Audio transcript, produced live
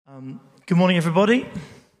Good morning, everybody.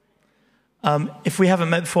 If we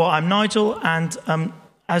haven't met before, I'm Nigel, and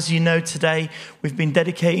as you know, today we've been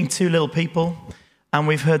dedicating two little people, and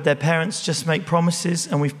we've heard their parents just make promises,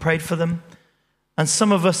 and we've prayed for them. And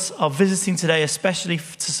some of us are visiting today, especially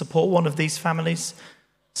to support one of these families.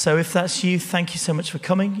 So if that's you, thank you so much for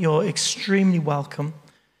coming. You're extremely welcome.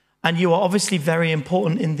 And you are obviously very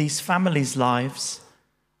important in these families' lives,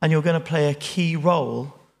 and you're going to play a key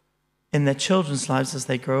role in their children's lives as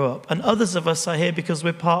they grow up. And others of us are here because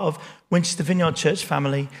we're part of Winchester Vineyard Church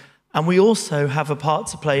family, and we also have a part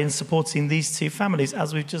to play in supporting these two families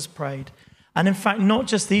as we've just prayed. And in fact, not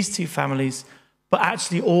just these two families, but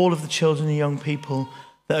actually all of the children and young people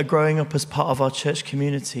that are growing up as part of our church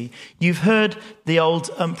community. You've heard the old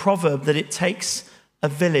proverb that it takes a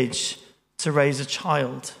village to raise a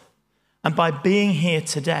child. And by being here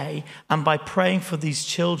today and by praying for these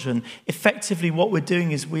children, effectively what we're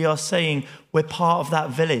doing is we are saying we're part of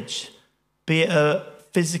that village, be it a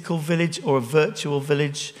physical village or a virtual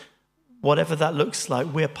village, whatever that looks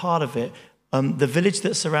like, we're part of it. The village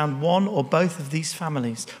that's around one or both of these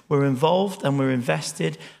families, we're involved and we're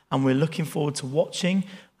invested, and we're looking forward to watching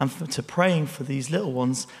and to praying for these little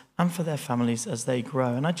ones and for their families as they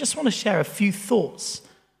grow. And I just want to share a few thoughts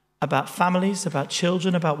about families, about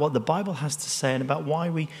children, about what the Bible has to say, and about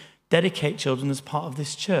why we dedicate children as part of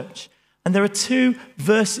this church. And there are two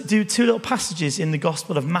little passages in the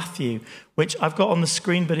Gospel of Matthew, which I've got on the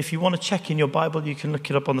screen, but if you want to check in your Bible, you can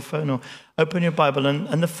look it up on the phone or open your Bible.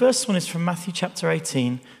 And the first one is from Matthew chapter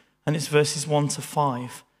 18, and it's verses 1 to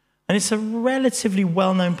 5. And it's a relatively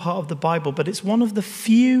well-known part of the Bible, but it's one of the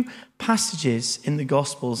few passages in the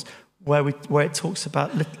Gospels where it talks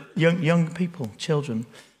about young people, children.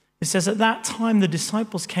 It says, at that time, the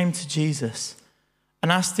disciples came to Jesus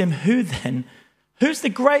and asked him, who's the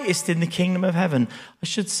greatest in the kingdom of heaven? I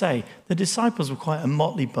should say, the disciples were quite a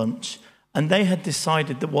motley bunch, and they had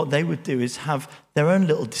decided that what they would do is have their own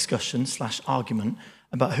little discussion / argument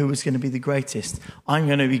about who was going to be the greatest. I'm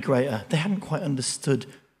going to be greater. They hadn't quite understood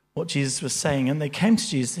what Jesus was saying, and they came to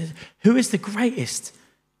Jesus and said, who is the greatest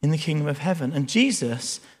in the kingdom of heaven? And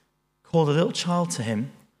Jesus called a little child to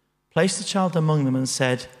him, placed the child among them and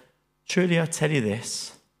said, truly, I tell you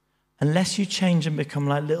this, unless you change and become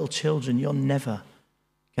like little children, you're never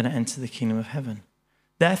going to enter the kingdom of heaven.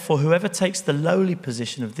 Therefore, whoever takes the lowly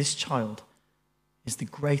position of this child is the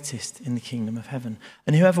greatest in the kingdom of heaven.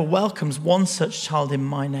 And whoever welcomes one such child in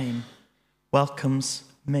my name welcomes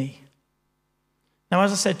me. Now,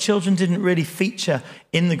 as I said, children didn't really feature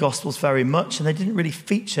in the Gospels very much, and they didn't really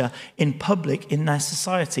feature in public in their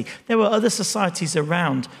society. There were other societies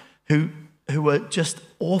around who were just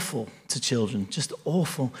awful to children, just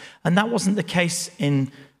awful. And that wasn't the case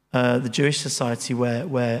in the Jewish society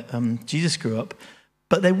where Jesus grew up.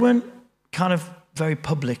 But they weren't kind of very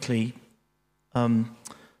publicly,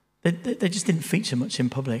 they just didn't feature much in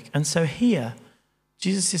public. And so here,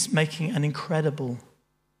 Jesus is making an incredible,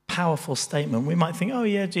 powerful statement. We might think, oh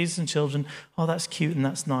yeah, Jesus and children, oh, that's cute and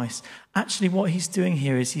that's nice. Actually, what he's doing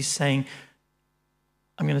here is he's saying,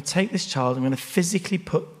 I'm going to take this child, I'm going to physically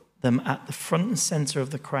put them at the front and center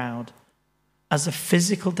of the crowd as a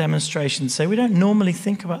physical demonstration. So we don't normally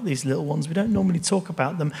think about these little ones. We don't normally talk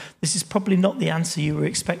about them. This is probably not the answer you were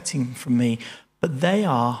expecting from me, but they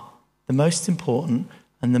are the most important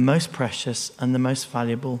and the most precious and the most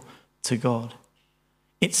valuable to God.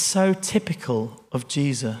 It's so typical of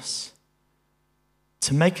Jesus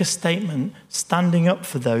to make a statement standing up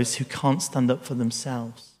for those who can't stand up for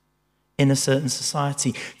themselves in a certain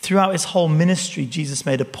society. Throughout his whole ministry, Jesus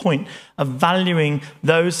made a point of valuing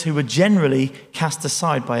those who were generally cast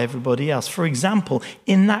aside by everybody else. For example,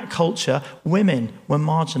 in that culture, women were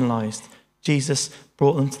marginalized. Jesus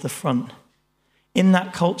brought them to the front. In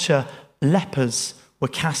that culture, lepers were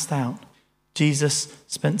cast out. Jesus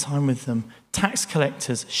spent time with them. Tax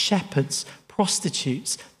collectors, shepherds,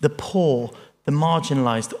 prostitutes, the poor, the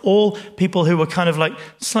marginalized, all people who were kind of like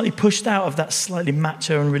slightly pushed out of that slightly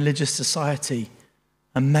macho and religious society,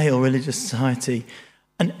 a male religious society.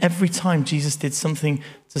 And every time Jesus did something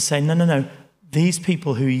to say, no, these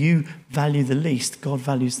people who you value the least, God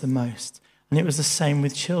values the most. And it was the same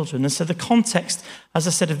with children. And so the context, as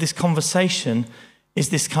I said, of this conversation is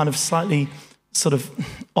this kind of slightly sort of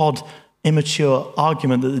odd, immature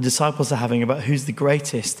argument that the disciples are having about who's the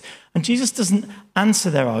greatest. And Jesus doesn't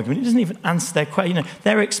answer their argument. He doesn't even answer their question.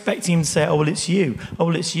 They're expecting him to say, oh, well, it's you. Oh,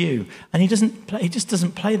 well, it's you. And he just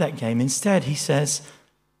doesn't play that game. Instead, he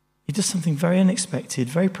does something very unexpected,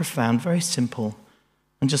 very profound, very simple,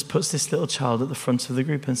 and just puts this little child at the front of the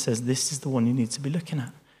group and says, this is the one you need to be looking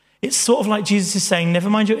at. It's sort of like Jesus is saying, never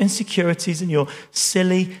mind your insecurities and your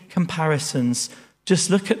silly comparisons. Just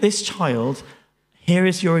look at this child. Here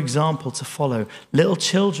is your example to follow. Little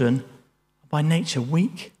children are by nature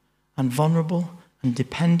weak and vulnerable and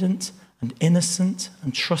dependent and innocent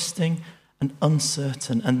and trusting and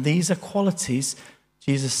uncertain. And these are qualities,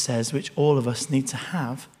 Jesus says, which all of us need to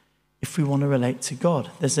have if we want to relate to God.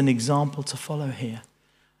 There's an example to follow here.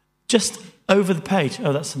 Just over the page.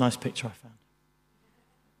 Oh, that's a nice picture I found.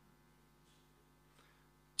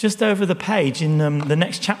 Just over the page in the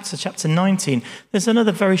next chapter, chapter 19, there's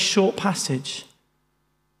another very short passage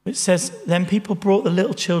which says, then people brought the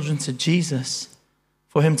little children to Jesus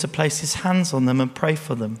for him to place his hands on them and pray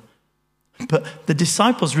for them. But the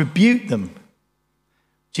disciples rebuked them.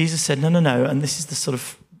 Jesus said, no, and this is the sort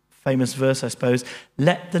of famous verse, I suppose,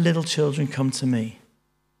 let the little children come to me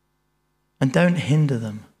and don't hinder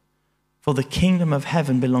them, for the kingdom of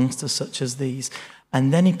heaven belongs to such as these.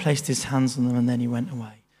 And then he placed his hands on them and then he went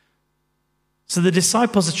away. So the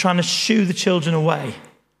disciples are trying to shoo the children away.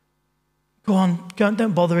 Go on,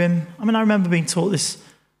 don't bother him. I mean, I remember being taught this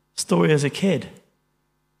story as a kid.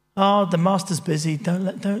 Oh, the master's busy.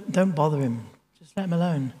 Don't bother him. Just let him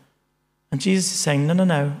alone. And Jesus is saying,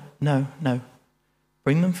 no.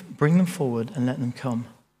 Bring them forward and let them come.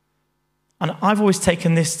 And I've always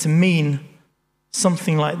taken this to mean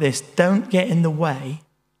something like this. Don't get in the way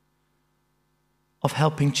of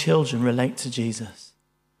helping children relate to Jesus.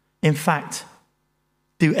 In fact,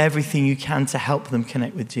 do everything you can to help them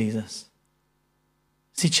connect with Jesus.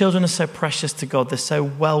 See, children are so precious to God. They're so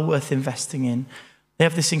well worth investing in. They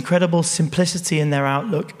have this incredible simplicity in their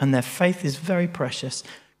outlook, and their faith is very precious,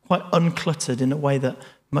 quite uncluttered in a way that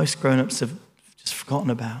most grown-ups have just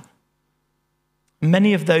forgotten about.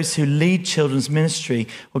 Many of those who lead children's ministry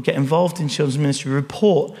or get involved in children's ministry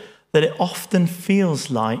report that it often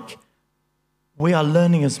feels like we are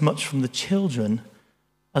learning as much from the children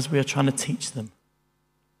as we are trying to teach them,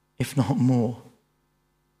 if not more.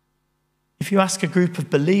 If you ask a group of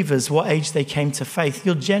believers what age they came to faith,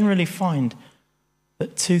 you'll generally find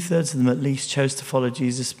that 2/3 of them at least chose to follow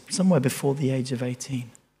Jesus somewhere before the age of 18.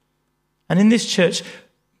 And in this church,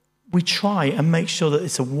 we try and make sure that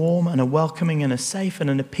it's a warm and a welcoming and a safe and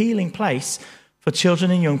an appealing place for children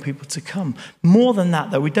and young people to come. More than that,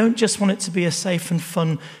 though, we don't just want it to be a safe and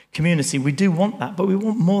fun community. We do want that, but we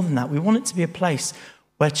want more than that. We want it to be a place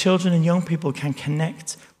where children and young people can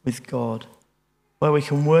connect with God, where we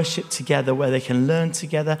can worship together, where they can learn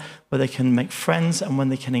together, where they can make friends, and when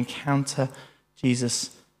they can encounter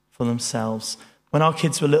Jesus for themselves. When our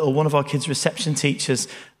kids were little, one of our kids' reception teachers,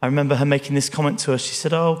 I remember her making this comment to us. She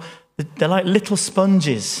said, oh, they're like little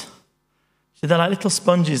sponges. She said, they're like little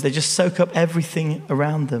sponges. They just soak up everything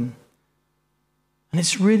around them. And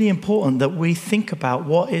it's really important that we think about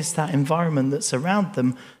what is that environment that's around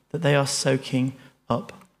them that they are soaking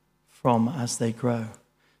up from as they grow.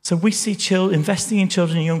 So we see investing in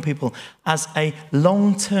children and young people as a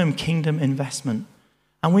long-term kingdom investment.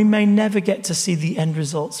 And we may never get to see the end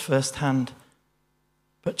results firsthand.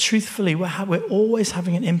 But truthfully, we're always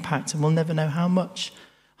having an impact, and we'll never know how much.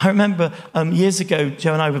 I remember years ago,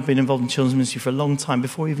 Joe and I have been involved in children's ministry for a long time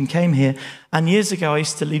before we even came here. And years ago, I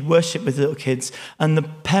used to lead worship with little kids. And the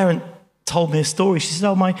parent told me a story. She said,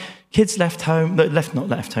 oh, my kids left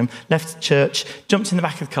church, jumped in the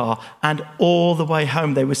back of the car, and all the way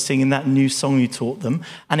home they were singing that new song you taught them.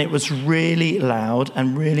 And it was really loud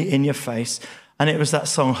and really in your face. And it was that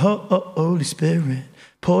song, Holy Spirit,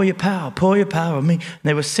 pour your power on me. And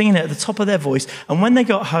they were singing it at the top of their voice. And when they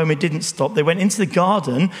got home, it didn't stop. They went into the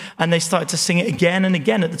garden and they started to sing it again and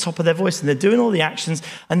again at the top of their voice. And they're doing all the actions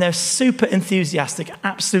and they're super enthusiastic,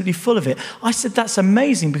 absolutely full of it. I said, that's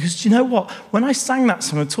amazing, because do you know what? When I sang that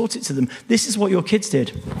song and taught it to them, this is what your kids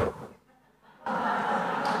did.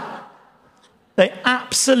 They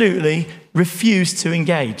absolutely refused to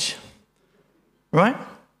engage. Right?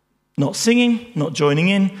 Not singing, not joining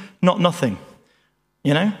in, not nothing.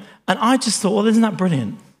 You know? And I just thought, well, isn't that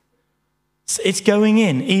brilliant? It's going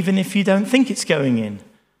in, even if you don't think it's going in.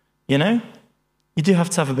 You know? You do have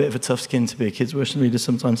to have a bit of a tough skin to be a kids' worship leader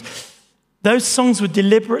sometimes. Those songs were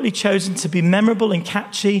deliberately chosen to be memorable and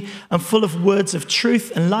catchy and full of words of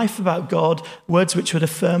truth and life about God, words which would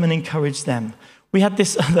affirm and encourage them. We had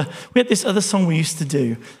this other song we used to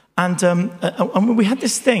do, and we had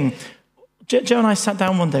this thing. Joe and I sat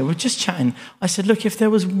down one day, we were just chatting. I said, look, if there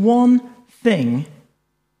was one thing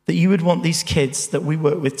that you would want these kids that we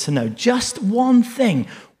work with to know, just one thing,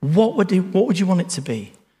 what would you want it to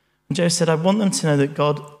be? And Joe said, I want them to know that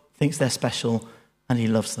God thinks they're special and he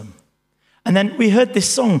loves them. And then we heard this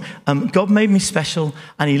song, God made me special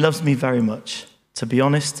and he loves me very much. To be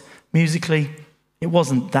honest, musically, it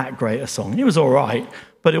wasn't that great a song. It was all right,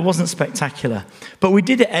 but it wasn't spectacular. But we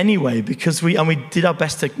did it anyway because we did our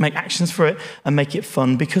best to make actions for it and make it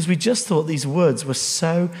fun because we just thought these words were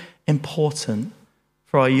so important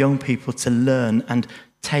for our young people to learn and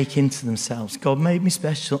take into themselves. God made me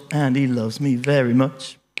special and he loves me very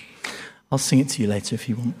much. I'll sing it to you later if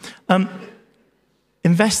you want.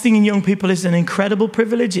 Investing in young people is an incredible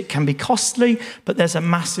privilege. It can be costly, but there's a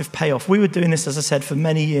massive payoff. We were doing this, as I said, for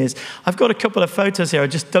many years. I've got a couple of photos here. I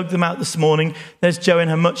just dug them out this morning. There's Jo in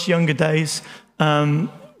her much younger days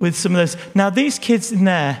with some of those. Now, these kids in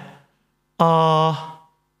there are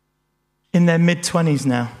in their mid-20s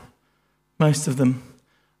now, most of them.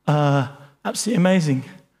 Absolutely amazing.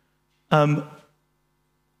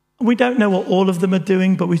 We don't know what all of them are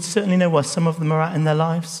doing, but we certainly know where some of them are at in their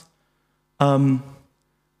lives.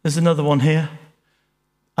 There's another one here.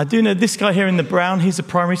 I do know this guy here in the brown, he's a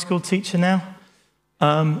primary school teacher now.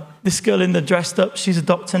 This girl in the dressed up, she's a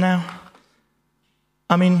doctor now.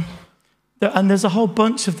 I mean, and there's a whole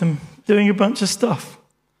bunch of them doing a bunch of stuff.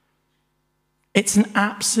 It's an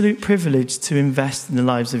absolute privilege to invest in the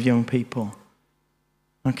lives of young people.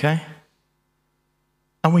 Okay?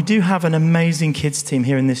 And we do have an amazing kids team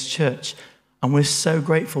here in this church, and we're so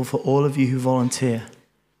grateful for all of you who volunteer.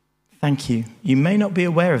 Thank you. You may not be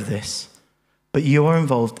aware of this, but you are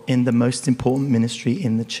involved in the most important ministry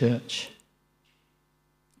in the church.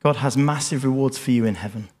 God has massive rewards for you in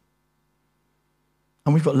heaven.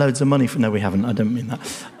 And we've got loads of money for... No, we haven't. I don't mean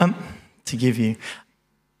that. To give you.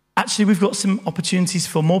 Actually, we've got some opportunities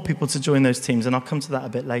for more people to join those teams, and I'll come to that a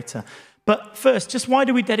bit later. But first, just why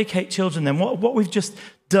do we dedicate children then? What we've just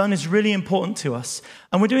done is really important to us.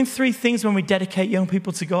 And we're doing three things when we dedicate young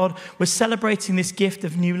people to God. We're celebrating this gift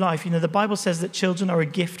of new life. You know, the Bible says that children are a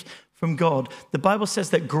gift from God. The Bible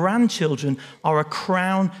says that grandchildren are a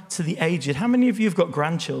crown to the aged. How many of you have got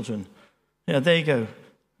grandchildren? Yeah, there you go.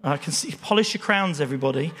 I can see. Polish your crowns,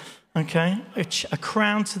 everybody. Okay? A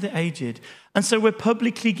crown to the aged. And so we're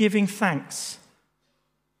publicly giving thanks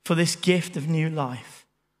for this gift of new life,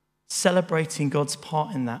 celebrating God's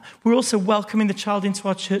part in that. We're also welcoming the child into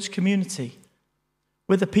our church community.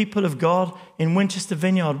 We're the people of God in Winchester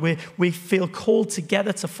Vineyard. We feel called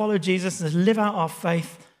together to follow Jesus and to live out our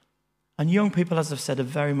faith. And young people, as I've said, are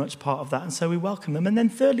very much part of that. And so we welcome them. And then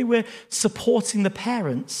thirdly, we're supporting the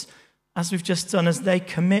parents, as we've just done, as they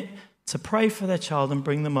commit to pray for their child and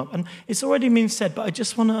bring them up. And it's already been said, but I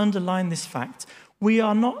just want to underline this fact. We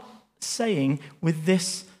are not saying with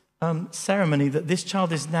this ceremony that this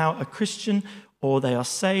child is now a Christian or they are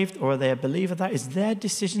saved or are they a believer. That is their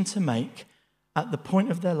decision to make at the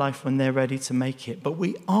point of their life when they're ready to make it. But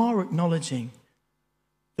we are acknowledging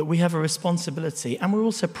that we have a responsibility, and we're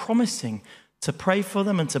also promising to pray for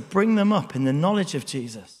them and to bring them up in the knowledge of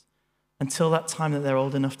Jesus until that time that they're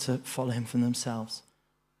old enough to follow him for themselves.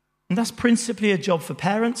 And that's principally a job for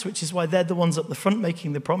parents, which is why they're the ones up the front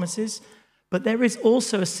making the promises. But there is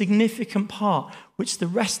also a significant part which the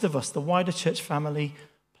rest of us, the wider church family,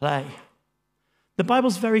 play. The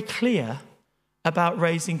Bible's very clear about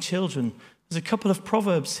raising children. There's a couple of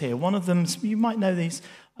proverbs here. One of them, you might know these,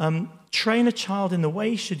 train a child in the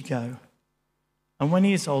way he should go, and when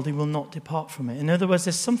he is old, he will not depart from it. In other words,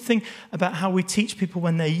 there's something about how we teach people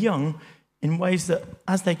when they're young in ways that,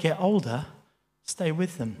 as they get older, stay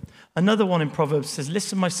with them. Another one in Proverbs says,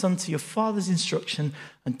 listen, my son, to your father's instruction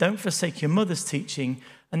and don't forsake your mother's teaching.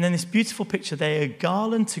 And then this beautiful picture there, a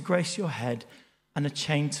garland to grace your head and a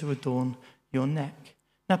chain to adorn your neck.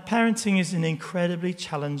 Now, parenting is an incredibly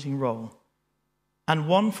challenging role and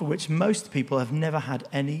one for which most people have never had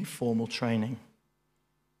any formal training.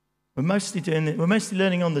 We're mostly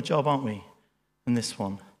learning on the job, aren't we, in this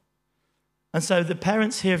one? And so the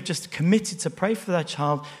parents here have just committed to pray for their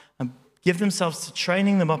child and give themselves to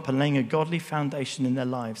training them up and laying a godly foundation in their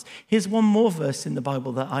lives. Here's one more verse in the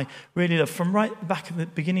Bible that I really love, from right back at the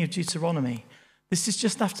beginning of Deuteronomy. This is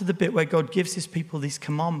just after the bit where God gives his people these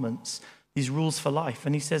commandments, these rules for life.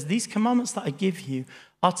 And he says, these commandments that I give you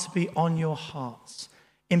are to be on your hearts.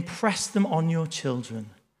 Impress them on your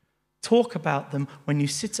children. Talk about them when you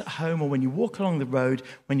sit at home or when you walk along the road,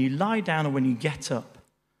 when you lie down or when you get up.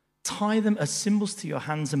 Tie them as symbols to your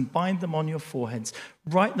hands and bind them on your foreheads.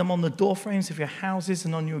 Write them on the doorframes of your houses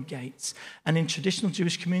and on your gates. And in traditional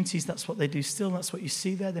Jewish communities, that's what they do still. That's what you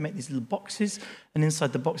see there. They make these little boxes, and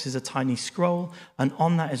inside the box is a tiny scroll, and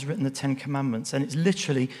on that is written the 10 Commandments, and it's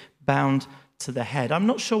literally bound to the head. I'm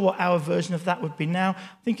not sure what our version of that would be now.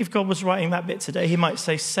 I think if God was writing that bit today, he might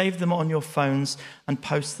say, save them on your phones and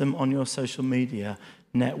post them on your social media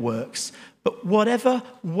networks. But whatever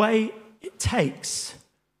way it takes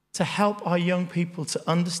to help our young people to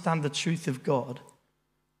understand the truth of God,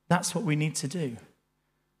 that's what we need to do.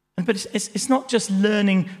 But it's not just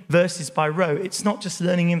learning verses by rote. It's not just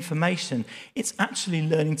learning information. It's actually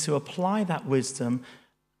learning to apply that wisdom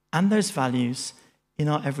and those values in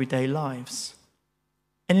our everyday lives.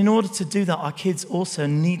 And in order to do that, our kids also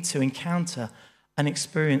need to encounter and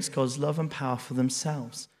experience God's love and power for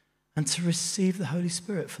themselves and to receive the Holy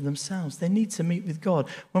Spirit for themselves. They need to meet with God.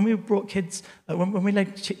 When we brought kids, when we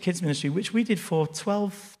led kids ministry, which we did for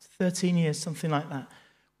 12, 13 years, something like that,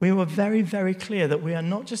 we were very, very clear that we are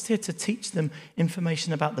not just here to teach them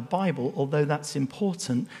information about the Bible, although that's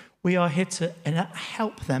important. We are here to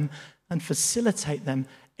help them and facilitate them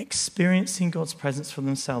experiencing God's presence for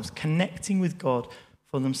themselves, connecting with God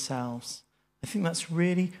for themselves. I think that's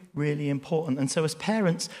really, really important. And so as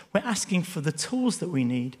parents, we're asking for the tools that we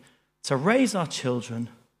need to raise our children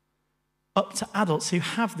up to adults who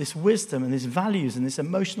have this wisdom and these values and this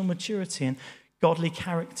emotional maturity and godly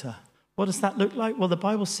character. What does that look like? Well, the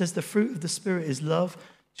Bible says the fruit of the Spirit is love,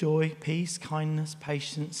 joy, peace, kindness,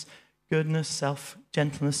 patience, goodness,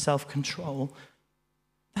 gentleness, self-control.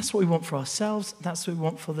 That's what we want for ourselves. That's what we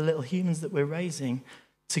want for the little humans that we're raising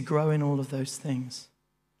to grow in all of those things.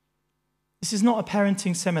 This is not a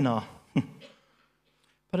parenting seminar,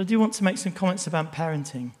 but I do want to make some comments about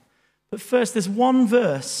parenting. But first, there's one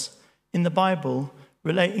verse in the Bible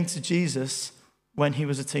relating to Jesus when he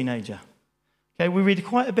was a teenager. Okay, we read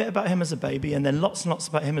quite a bit about him as a baby and then lots and lots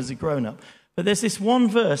about him as a grown-up. But there's this one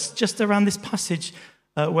verse just around this passage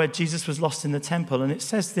where Jesus was lost in the temple, and it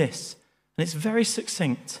says this, and it's very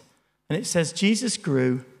succinct. And it says, Jesus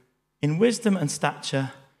grew in wisdom and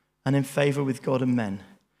stature and in favor with God and men.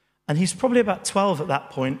 And he's probably about 12 at that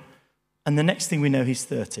point, and the next thing we know, he's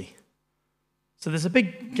 30. So there's a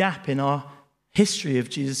big gap in our history of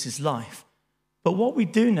Jesus' life. But what we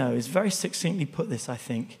do know is very succinctly put this, I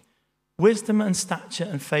think, wisdom and stature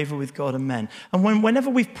and favor with God and men. And whenever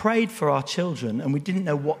we've prayed for our children and we didn't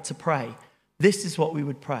know what to pray, this is what we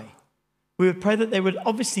would pray. We would pray that they would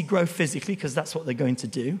obviously grow physically, because that's what they're going to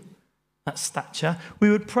do. That's stature.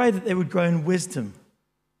 We would pray that they would grow in wisdom,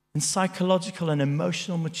 in psychological and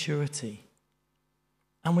emotional maturity.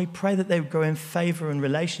 And we pray that they would grow in favor and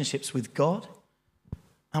relationships with God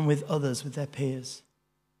and with others, with their peers.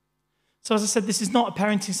 So as I said, this is not a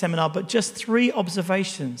parenting seminar, but just 3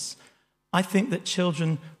 observations I think that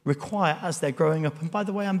children require as they're growing up. And by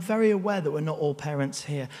the way, I'm very aware that we're not all parents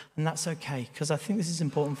here, and that's okay, because I think this is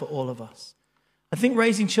important for all of us. I think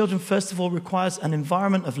raising children, first of all, requires an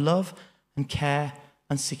environment of love and care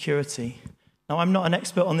and security. Now, I'm not an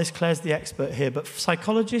expert on this, Claire's the expert here, but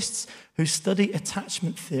psychologists who study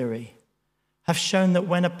attachment theory have shown that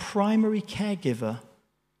when a primary caregiver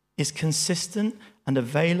is consistent and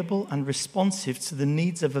available and responsive to the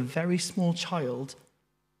needs of a very small child,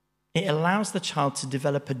 it allows the child to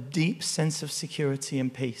develop a deep sense of security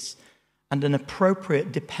and peace and an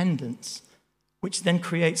appropriate dependence, which then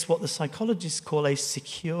creates what the psychologists call a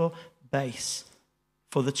secure base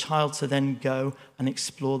for the child to then go and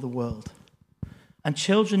explore the world. And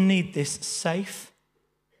children need this safe,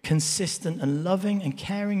 consistent and loving and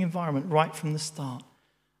caring environment right from the start.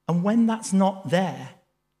 And when that's not there,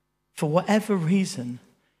 for whatever reason,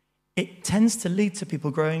 it tends to lead to people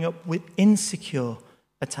growing up with insecure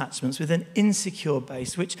attachments, with an insecure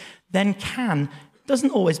base, which then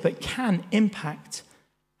doesn't always, but can impact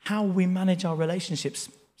how we manage our relationships,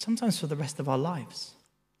 sometimes for the rest of our lives.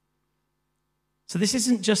 So this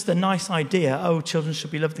isn't just a nice idea, children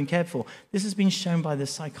should be loved and cared for. This has been shown by the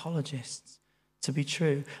psychologists to be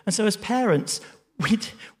true. And so as parents,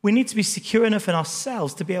 we need to be secure enough in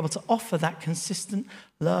ourselves to be able to offer that consistent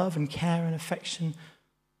love and care and affection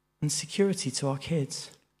and security to our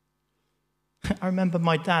kids. I remember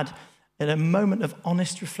my dad, in a moment of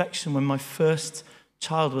honest reflection when my first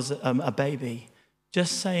child was a baby,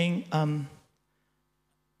 just saying, I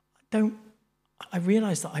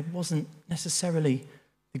realized that I wasn't necessarily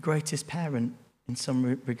the greatest parent in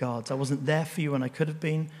some regards. I wasn't there for you when I could have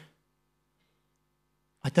been.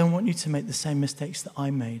 I don't want you to make the same mistakes that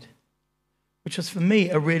I made, which was for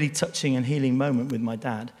me a really touching and healing moment with my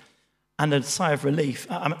dad and a sigh of relief.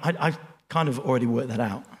 I kind of already worked that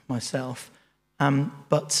out myself.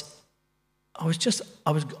 But I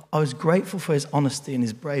was grateful for his honesty and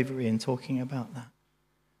his bravery in talking about that.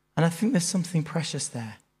 And I think there's something precious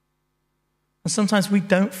there. And sometimes we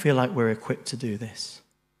don't feel like we're equipped to do this.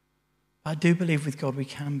 But I do believe with God we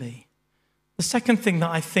can be. The second thing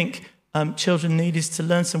that I think children need is to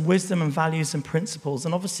learn some wisdom and values and principles.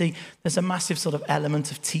 And obviously there's a massive sort of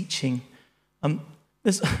element of teaching.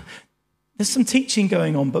 There's some teaching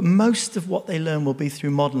going on, but most of what they learn will be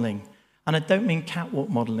through modelling. And I don't mean catwalk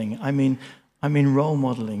modelling. I mean I mean role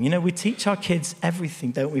modeling. You know, we teach our kids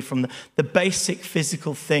everything, don't we? From the basic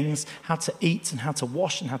physical things, how to eat and how to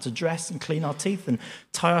wash and how to dress and clean our teeth and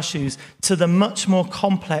tie our shoes, to the much more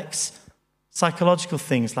complex psychological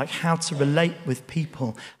things like how to relate with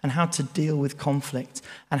people and how to deal with conflict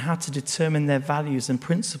and how to determine their values and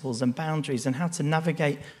principles and boundaries and how to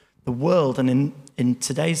navigate the world. And in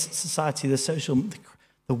today's society,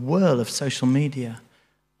 the whirl of social media,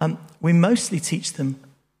 we mostly teach them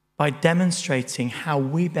by demonstrating how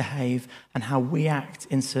we behave and how we act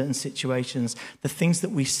in certain situations, the things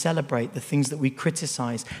that we celebrate, the things that we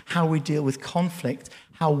criticize, how we deal with conflict,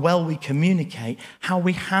 how well we communicate, how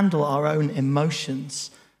we handle our own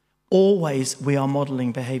emotions. Always we are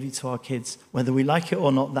modeling behavior to our kids. Whether we like it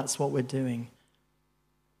or not, that's what we're doing.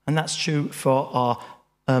 And that's true for our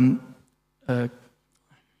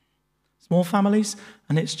small families,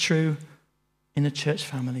 and it's true in a church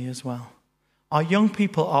family as well. Our young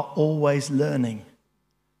people are always learning.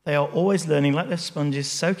 They are always learning like they're sponges,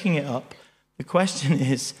 soaking it up. The question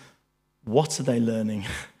is, what are they learning?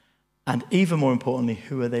 And even more importantly,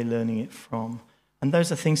 who are they learning it from? And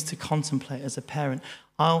those are things to contemplate as a parent.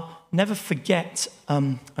 I'll never forget,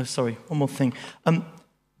 one more thing.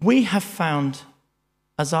 We have found,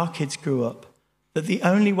 as our kids grew up, that the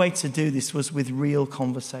only way to do this was with real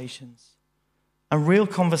conversations. And real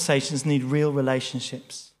conversations need real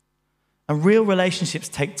relationships. And real relationships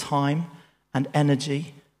take time and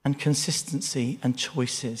energy and consistency and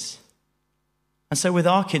choices. And so with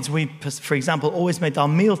our kids, we, for example, always made our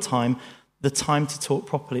meal time the time to talk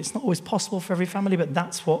properly. It's not always possible for every family, but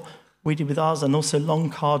that's what we did with ours. And also long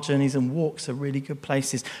car journeys and walks are really good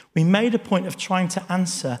places. We made a point of trying to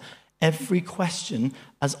answer every question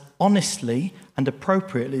as honestly and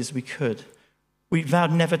appropriately as we could. We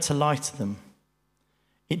vowed never to lie to them.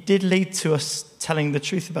 It did lead to us telling the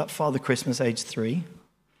truth about Father Christmas, age 3,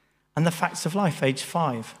 and the facts of life, age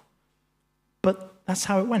 5. But that's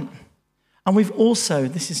how it went. And we've also,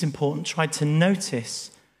 this is important, tried to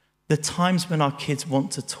notice the times when our kids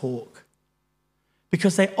want to talk.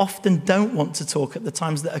 Because they often don't want to talk at the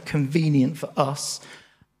times that are convenient for us.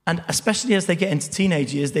 And especially as they get into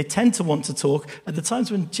teenage years, they tend to want to talk at the times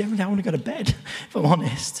when generally I want to go to bed, if I'm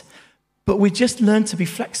honest. But we just learn to be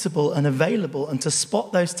flexible and available and to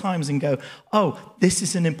spot those times and go, oh, this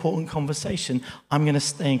is an important conversation. I'm going to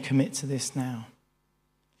stay and commit to this now.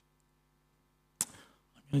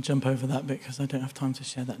 I'm going to jump over that bit because I don't have time to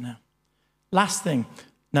share that now. Last thing.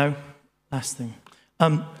 The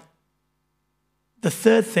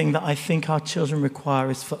third thing that I think our children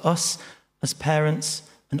require is for us as parents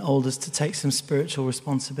and elders to take some spiritual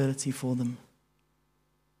responsibility for them.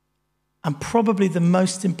 And probably the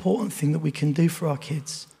most important thing that we can do for our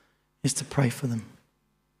kids is to pray for them.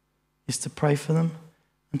 Is to pray for them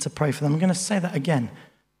and to pray for them. I'm going to say that again.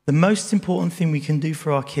 The most important thing we can do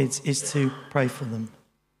for our kids is to pray for them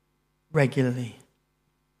regularly.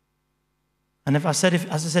 And as I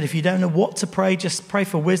said, if you don't know what to pray, just pray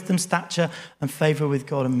for wisdom, stature, and favor with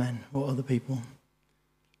God and men or other people.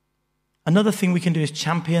 Another thing we can do is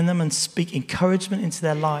champion them and speak encouragement into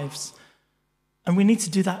their lives. And we need to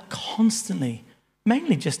do that constantly,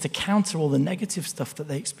 mainly just to counter all the negative stuff that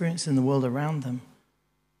they experience in the world around them.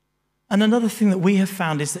 And another thing that we have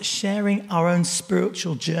found is that sharing our own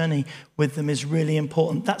spiritual journey with them is really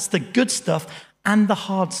important. That's the good stuff and the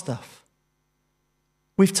hard stuff.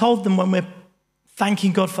 We've told them when we're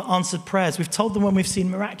thanking God for answered prayers. We've told them when we've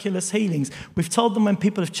seen miraculous healings. We've told them when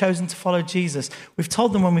people have chosen to follow Jesus. We've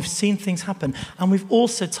told them when we've seen things happen. And we've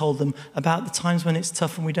also told them about the times when it's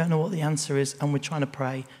tough and we don't know what the answer is and we're trying to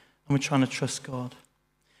pray and we're trying to trust God.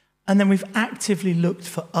 And then we've actively looked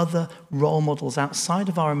for other role models outside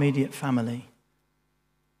of our immediate family.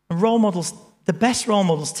 And role models, the best role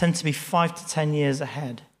models tend to be 5 to 10 years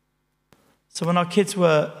ahead. So when our kids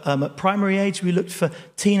were at primary age, we looked for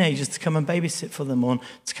teenagers to come and babysit for them or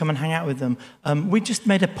to come and hang out with them. We just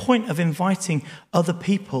made a point of inviting other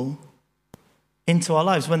people into our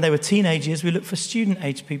lives. When they were teenagers, we looked for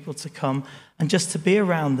student-age people to come and just to be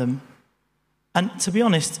around them. And to be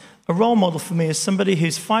honest, a role model for me is somebody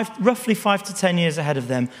who's roughly 5 to 10 years ahead of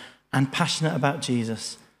them and passionate about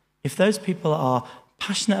Jesus. If those people are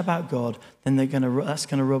passionate about God, then that's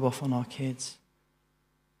going to rub off on our kids.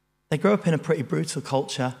 They grow up in a pretty brutal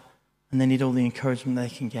culture and they need all the encouragement they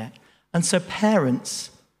can get. And so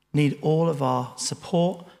parents need all of our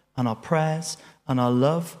support and our prayers and our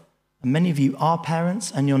love. And many of you are parents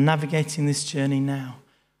and you're navigating this journey now.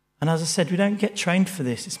 And as I said, we don't get trained for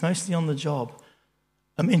this. It's mostly on the job.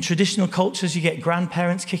 In traditional cultures, you get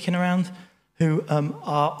grandparents kicking around who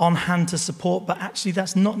are on hand to support, but actually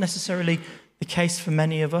that's not necessarily the case for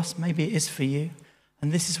many of us. Maybe it is for you.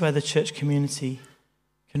 And this is where the church community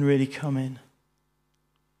can really come in.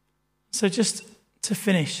 So just to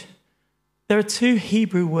finish, there are two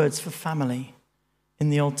Hebrew words for family in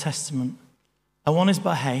the Old Testament. And one is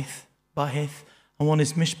bahith, and one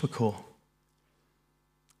is mishpachor.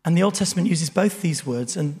 And the Old Testament uses both these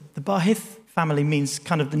words, and the bahith family means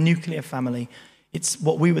kind of the nuclear family. It's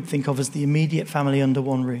what we would think of as the immediate family under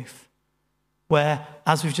one roof, where,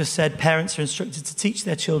 as we've just said, parents are instructed to teach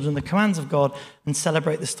their children the commands of God and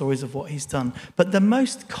celebrate the stories of what he's done. But the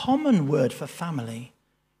most common word for family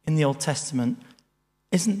in the Old Testament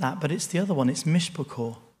isn't that, but it's the other one. It's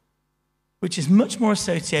mishpachor, which is much more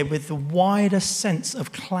associated with the wider sense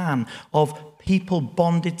of clan, of people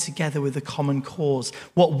bonded together with a common cause,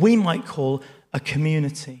 what we might call a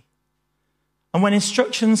community. And when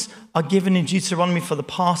instructions are given in Deuteronomy for the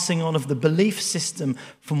passing on of the belief system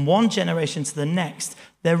from one generation to the next,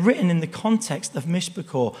 they're written in the context of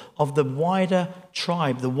mishpachor, of the wider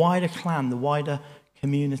tribe, the wider clan, the wider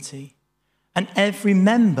community. And every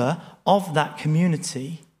member of that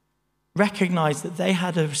community recognized that they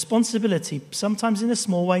had a responsibility, sometimes in a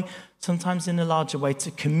small way, sometimes in a larger way,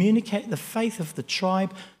 to communicate the faith of the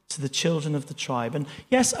tribe to the children of the tribe. And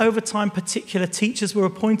yes, over time, particular teachers were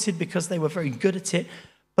appointed because they were very good at it,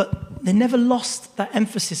 but they never lost that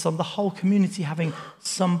emphasis on the whole community having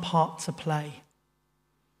some part to play.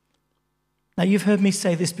 Now, you've heard me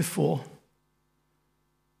say this before,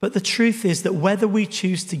 but the truth is that whether we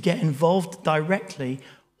choose to get involved directly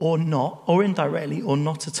or not, or indirectly or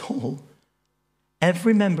not at all,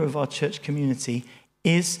 every member of our church community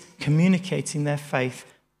is communicating their faith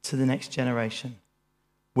to the next generation.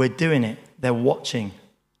 We're doing it. They're watching.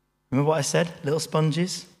 Remember what I said? Little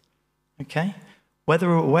sponges. Okay? Whether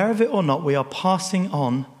we're aware of it or not, we are passing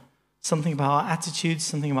on something about our attitudes,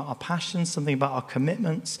 something about our passions, something about our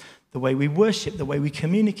commitments, the way we worship, the way we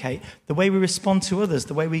communicate, the way we respond to others,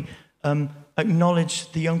 the way we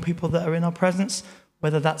acknowledge the young people that are in our presence,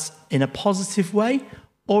 whether that's in a positive way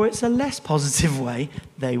or it's a less positive way,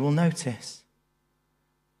 they will notice.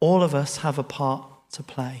 All of us have a part to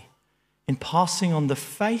play in passing on the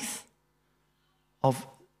faith of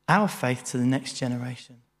our faith to the next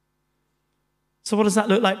generation. So what does that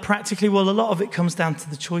look like practically? Well, a lot of it comes down to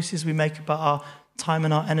the choices we make about our time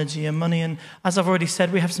and our energy and money. And as I've already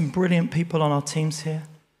said, we have some brilliant people on our teams here.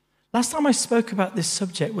 Last time I spoke about this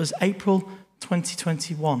subject was April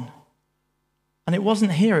 2021. And it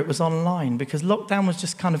wasn't here, it was online, because lockdown was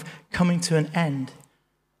just kind of coming to an end.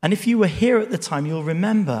 And if you were here at the time, you'll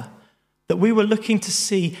remember that we were looking to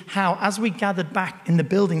see how, as we gathered back in the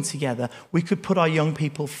building together, we could put our young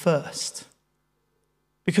people first.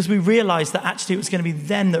 Because we realized that actually it was going to be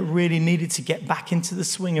them that really needed to get back into the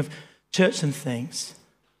swing of church and things.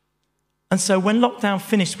 And so when lockdown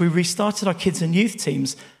finished, we restarted our kids and youth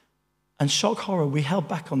teams, and shock horror, we held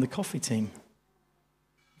back on the coffee team.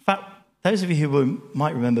 In fact, those of you who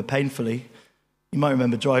might remember painfully, you might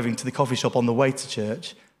remember driving to the coffee shop on the way to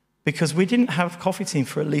church, because we didn't have coffee team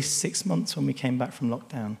for at least 6 months when we came back from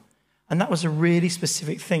lockdown. And that was a really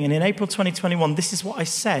specific thing. And in April 2021, this is what I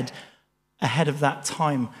said ahead of that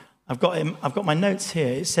time. I've got my notes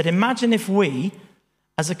here. It said, imagine if we,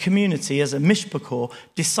 as a community, as a mishpachor,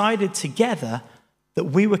 decided together that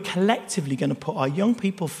we were collectively going to put our young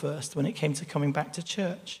people first when it came to coming back to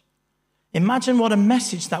church. Imagine what a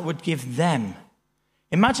message that would give them.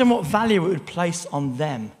 Imagine what value it would place on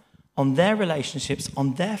them, on their relationships,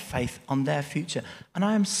 on their faith, on their future. And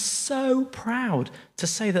I am so proud to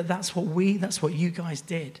say that that's what you guys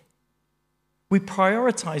did. We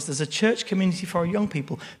prioritized as a church community for our young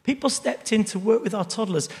people. People stepped in to work with our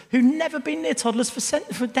toddlers who'd never been near toddlers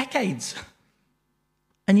for decades.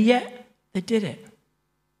 And yet they did it.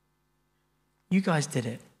 You guys did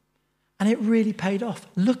it. And it really paid off.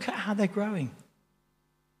 Look at how they're growing.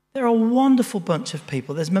 They're a wonderful bunch of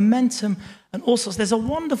people. There's momentum and all sorts. There's a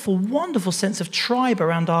wonderful, wonderful sense of tribe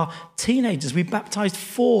around our teenagers. We baptized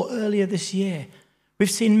 4 earlier this year.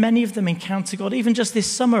 We've seen many of them encounter God. Even just this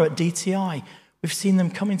summer at DTI, we've seen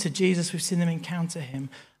them come into Jesus. We've seen them encounter him.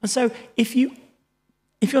 And so if you're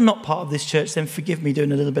not part of this church, then forgive me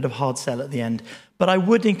doing a little bit of hard sell at the end. But I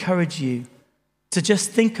would encourage you to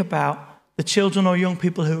just think about the children or young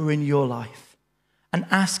people who are in your life and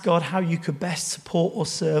ask God how you could best support or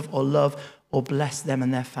serve or love or bless them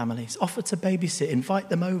and their families. Offer to babysit, invite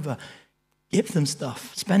them over, give them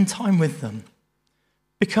stuff, spend time with them.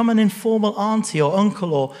 Become an informal auntie or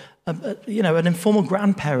uncle or an informal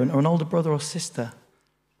grandparent or an older brother or sister,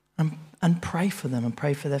 and pray for them and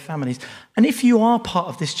pray for their families. And if you are part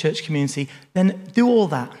of this church community, then do all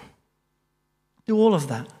that. Do all of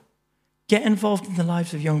that. Get involved in the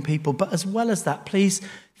lives of young people. But as well as that, please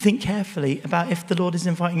think carefully about if the Lord is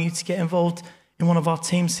inviting you to get involved in one of our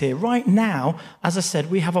teams here. Right now, as I said,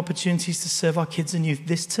 we have opportunities to serve our kids and youth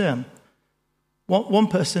this term. One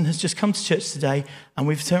person has just come to church today and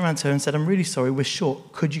we've turned around to her and said, I'm really sorry, we're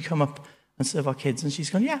short. Could you come up and serve our kids? And she's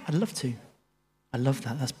gone, yeah, I'd love to. I love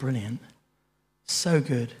that. That's brilliant. So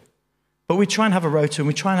good. But we try and have a rota and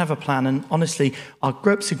we try and have a plan. And honestly, our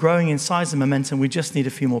groups are growing in size and momentum. We just need a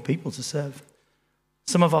few more people to serve.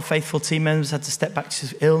 Some of our faithful team members had to step back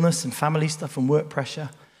to illness and family stuff and work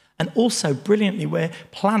pressure. And also, brilliantly, we're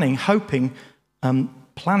planning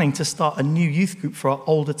to start a new youth group for our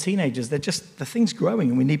older teenagers. The thing's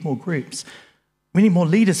growing and we need more groups. We need more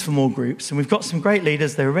leaders for more groups. And we've got some great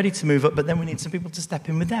leaders. They're ready to move up, but then we need some people to step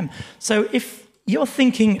in with them. So if you're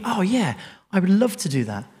thinking, oh yeah, I would love to do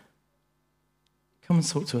that, come and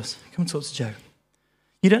talk to us. Come and talk to Joe.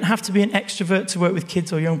 You don't have to be an extrovert to work with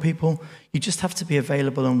kids or young people. You just have to be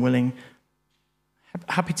available and willing,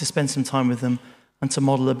 happy to spend some time with them and to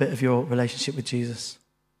model a bit of your relationship with Jesus.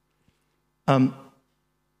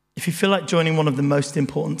 If you feel like joining one of the most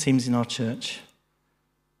important teams in our church,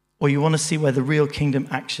 or you want to see where the real kingdom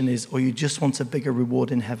action is, or you just want a bigger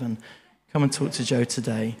reward in heaven, come and talk to Joe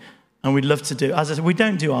today. And we'd love to do, as I said, we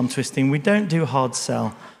don't do arm twisting, we don't do hard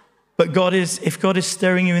sell. But if God is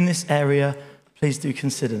stirring you in this area, please do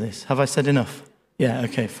consider this. Have I said enough? Yeah,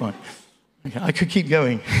 okay, fine. Okay, I could keep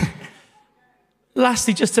going.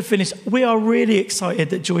 Lastly, just to finish, we are really excited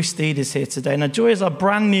that Joy Steed is here today. Now, Joy is our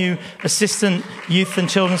brand new assistant youth and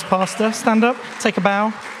children's pastor. Stand up, take a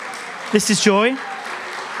bow. This is Joy.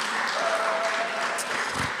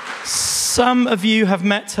 Some of you have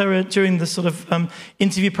met her during the sort of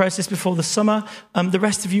interview process before the summer. The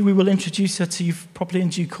rest of you, we will introduce her to you properly in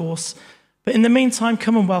due course. But in the meantime,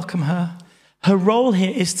 come and welcome her. Her role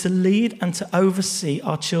here is to lead and to oversee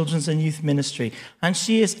our children's and youth ministry. And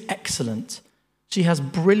she is excellent. She has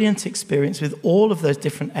brilliant experience with all of those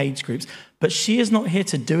different age groups. But she is not here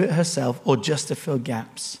to do it herself or just to fill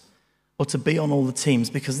gaps or to be on all the teams,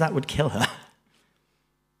 because that would kill her.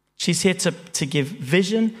 She's here to give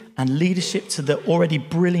vision and leadership to the already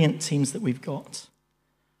brilliant teams that we've got.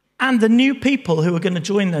 And the new people who are going to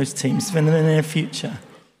join those teams in the near future.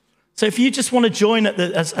 So if you just want to join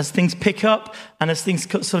as things pick up and as things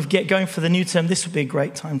sort of get going for the new term, this would be a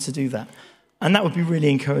great time to do that. And that would be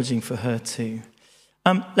really encouraging for her too.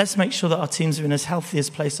 Let's make sure that our teams are in as healthy a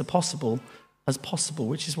place as possible,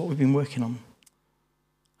 which is what we've been working on.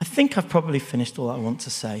 I think I've probably finished all I want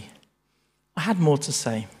to say. I had more to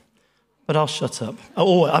say, but I'll shut up.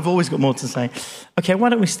 Oh, I've always got more to say. Okay, why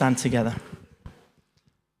don't we stand together?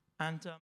 And